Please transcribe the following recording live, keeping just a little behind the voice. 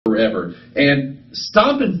forever. And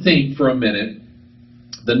stop and think for a minute.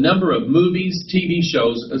 The number of movies, TV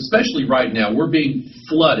shows, especially right now, we're being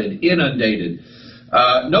flooded, inundated.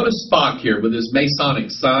 Notice Spock here with his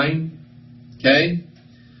Masonic sign. Okay?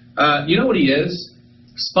 You know what he is?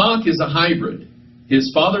 Spock is a hybrid.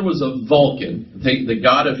 His father was a Vulcan, the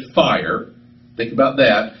god of fire. Think about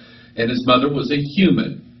that. And his mother was a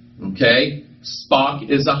human. Okay? Spock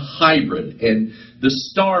is a hybrid. And the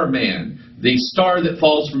Starman, the star that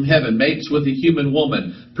falls from heaven, mates with a human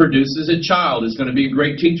woman, produces a child, is going to be a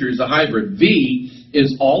great teacher, is a hybrid. V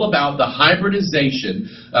is all about the hybridization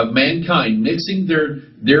of mankind, mixing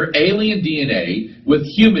their alien DNA with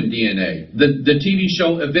human DNA. The TV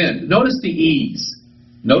show Event. Notice the E's.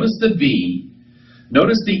 Notice the V.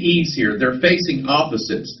 Notice the E's here. They're facing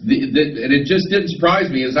opposites. And it just didn't surprise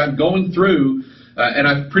me as I'm going through, and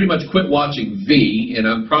I've pretty much quit watching V, and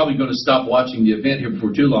I'm probably going to stop watching the Event here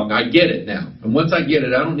before too long. I get it now. And once I get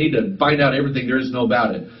it, I don't need to find out everything there is to know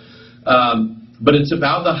about it. But it's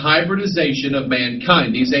about the hybridization of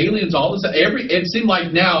mankind. These aliens, it seemed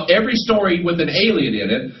like now every story with an alien in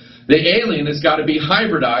it, the alien has got to be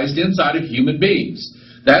hybridized inside of human beings.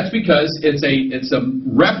 That's because it's a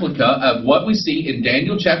replica of what we see in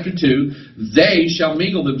Daniel chapter 2. They shall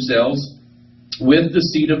mingle themselves with the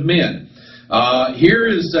seed of men.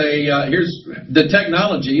 Here's the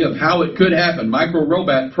technology of how it could happen.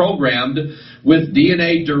 Micro-robot programmed with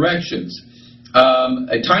DNA directions.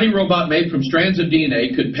 A tiny robot made from strands of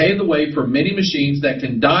DNA could pave the way for many machines that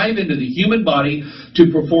can dive into the human body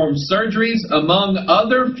to perform surgeries, among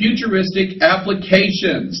other futuristic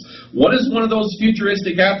applications. What is one of those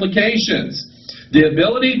futuristic applications? The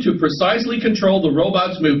ability to precisely control the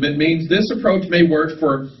robot's movement means this approach may work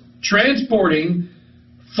for transporting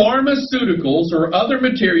pharmaceuticals or other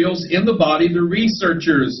materials in the body, the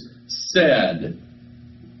researchers said.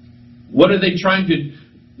 What are they trying to...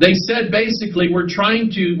 They said basically we're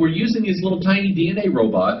using these little tiny DNA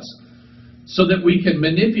robots so that we can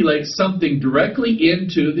manipulate something directly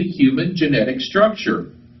into the human genetic structure.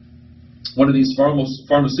 One of these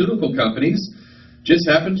pharmaceutical companies just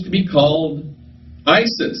happens to be called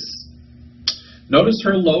ISIS. Notice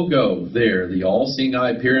her logo there, the all-seeing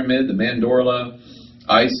eye pyramid, the mandorla,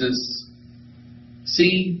 ISIS.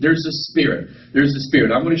 See, there's a spirit. There's a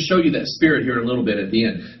spirit. I'm going to show you that spirit here in a little bit at the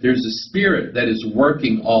end. There's a spirit that is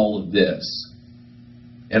working all of this.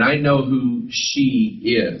 And I know who she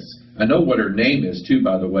is. I know what her name is, too,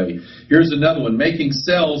 by the way. Here's another one. Making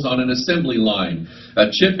cells on an assembly line. A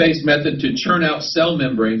chip-based method to churn out cell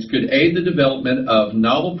membranes could aid the development of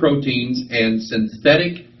novel proteins and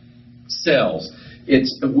synthetic cells.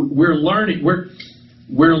 We're learning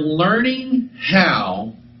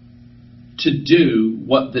how to do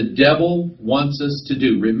what the devil wants us to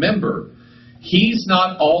do. Remember, he's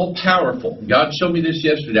not all-powerful. God showed me this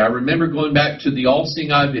yesterday. I remember going back to the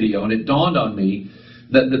all-seeing eye video, and it dawned on me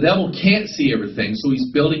that the devil can't see everything, so he's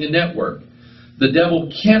building a network. The devil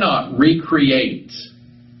cannot recreate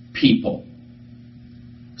people.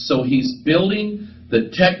 So he's building the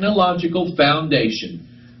technological foundation.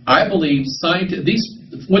 I believe scientists...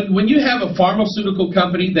 When you have a pharmaceutical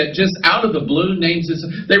company that just out of the blue names this,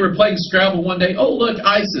 they were playing Scrabble one day, oh look,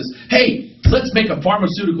 ISIS, hey, let's make a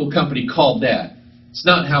pharmaceutical company called that. It's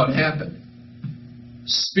not how it happened.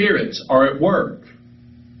 Spirits are at work.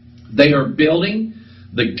 They are building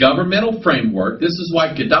the governmental framework. This is why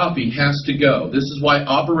Gaddafi has to go. This is why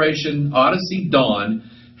Operation Odyssey Dawn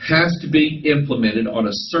has to be implemented on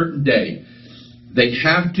a certain day. They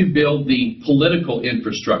have to build the political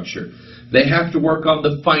infrastructure. They have to work on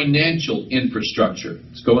the financial infrastructure.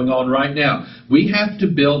 It's going on right now. We have to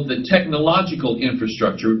build the technological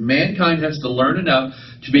infrastructure. Mankind has to learn enough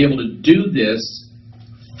to be able to do this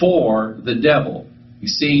for the devil. You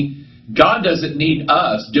see, God doesn't need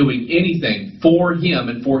us doing anything for Him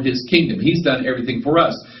and for His kingdom. He's done everything for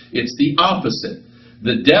us. It's the opposite.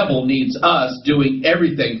 The devil needs us doing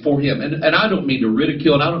everything for him. And I don't mean to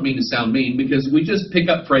ridicule, and I don't mean to sound mean, because we just pick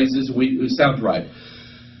up phrases and it sounds right.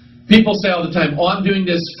 People say all the time, oh, I'm doing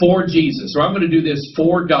this for Jesus, or I'm going to do this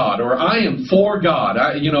for God, or I am for God.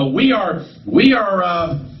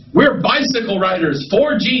 We're bicycle riders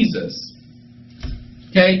for Jesus.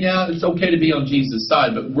 Okay, yeah, it's okay to be on Jesus'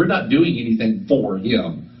 side, but we're not doing anything for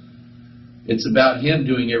Him. It's about Him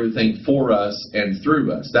doing everything for us and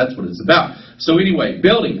through us. That's what it's about. So anyway,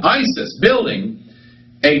 building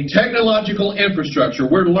a technological infrastructure.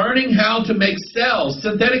 We're learning how to make cells,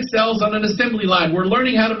 synthetic cells on an assembly line. We're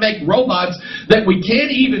learning how to make robots that we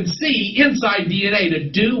can't even see inside DNA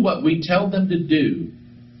to do what we tell them to do.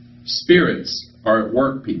 Spirits are at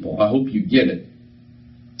work, people. I hope you get it.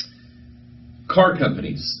 Car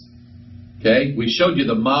companies. Okay, we showed you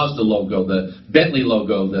the Mazda logo, the Bentley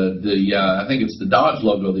logo, I think it's the Dodge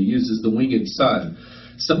logo that uses the winged sun.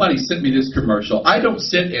 Somebody sent me this commercial. I don't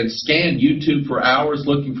sit and scan YouTube for hours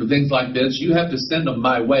looking for things like this. You have to send them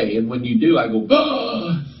my way, and when you do, I go,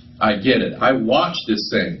 oh, I get it. I watch this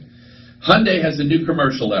thing. Hyundai has a new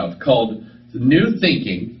commercial out called New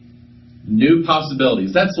Thinking, New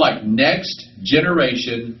Possibilities. That's like next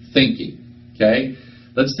generation thinking. Okay,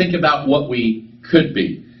 let's think about what we could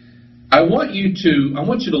be. I want you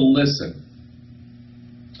to listen.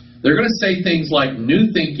 They're going to say things like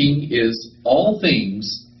new thinking is all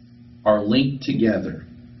things are linked together.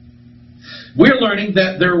 We're learning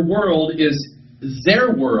that their world is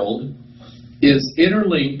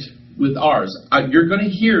interlinked with ours. You're going to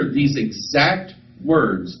hear these exact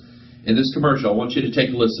words in this commercial. I want you to take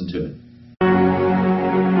a listen to it.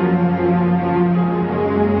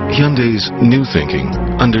 Hyundai's New Thinking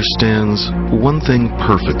understands one thing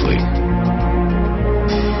perfectly,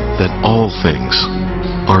 that all things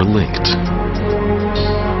are linked.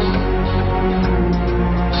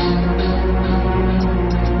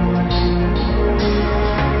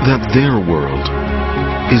 That their world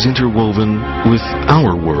is interwoven with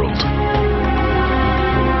our world.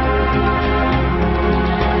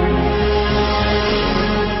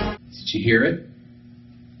 Did you hear it?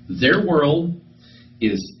 Their world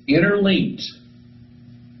is interlinked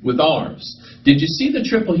with ours. Did you see the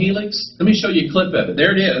triple helix? Let me show you a clip of it.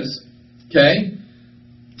 There it is. Okay?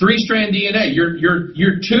 3-strand DNA.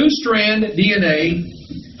 Your 2-strand DNA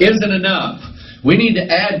isn't enough. We need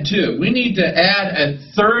to add to it. We need to add a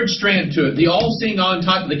 3rd strand to it. The all-seeing on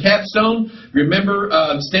top of the capstone. Remember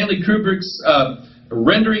Stanley Kubrick's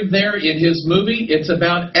rendering there in his movie? It's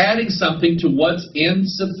about adding something to what's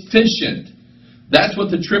insufficient. That's what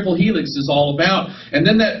the triple helix is all about. And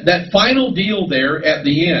then that final deal there at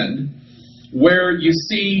the end, where you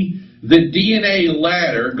see the DNA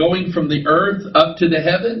ladder going from the earth up to the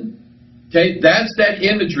heaven, okay, that's that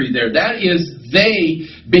imagery there. That is they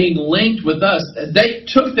being linked with us. They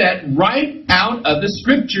took that right out of the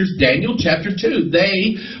scriptures, Daniel chapter 2.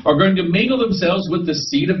 They are going to mingle themselves with the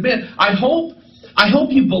seed of men. I hope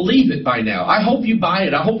you believe it by now. I hope you buy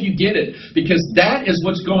it. I hope you get it, because that is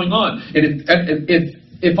what's going on. And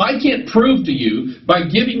if I can't prove to you by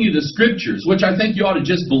giving you the scriptures, which I think you ought to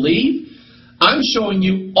just believe, I'm showing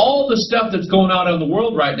you all the stuff that's going on in the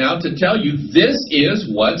world right now to tell you this is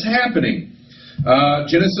what's happening.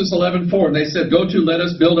 Genesis 11:4, and they said, "Go to, let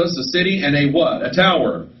us build us a city and a what? A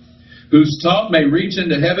tower, whose top may reach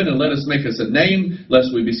into heaven, and let us make us a name,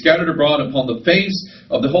 lest we be scattered abroad upon the face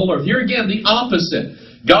of the whole earth." Here again, the opposite.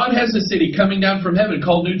 God has a city coming down from heaven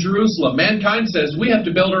called New Jerusalem. Mankind says we have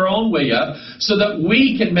to build our own way up so that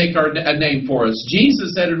we can make a name for us.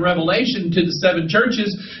 Jesus said in Revelation to the 7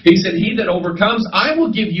 churches, he said, "He that overcomes, I will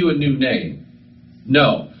give you a new name."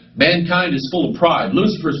 No. Mankind is full of pride.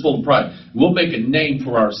 Lucifer is full of pride. We'll make a name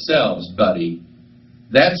for ourselves, buddy.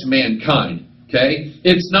 That's mankind. Okay?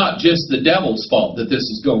 It's not just the devil's fault that this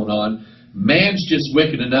is going on. Man's just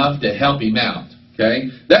wicked enough to help him out. Okay?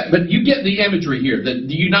 But you get the imagery here, the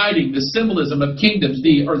uniting, the symbolism of kingdoms,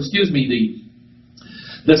 the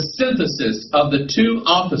synthesis of the two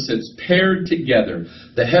opposites paired together,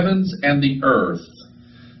 the heavens and the earth,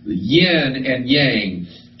 the yin and yang,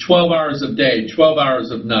 12 hours of day, 12 hours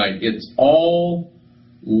of night. It's all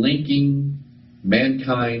linking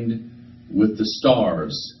mankind with the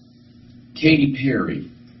stars. Katy Perry.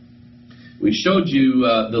 We showed you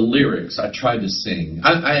the lyrics. I tried to sing.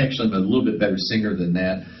 I actually am a little bit better singer than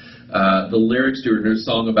that. The lyrics to her new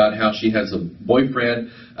song about how she has a boyfriend.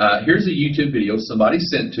 Here's a YouTube video somebody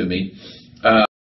sent to me.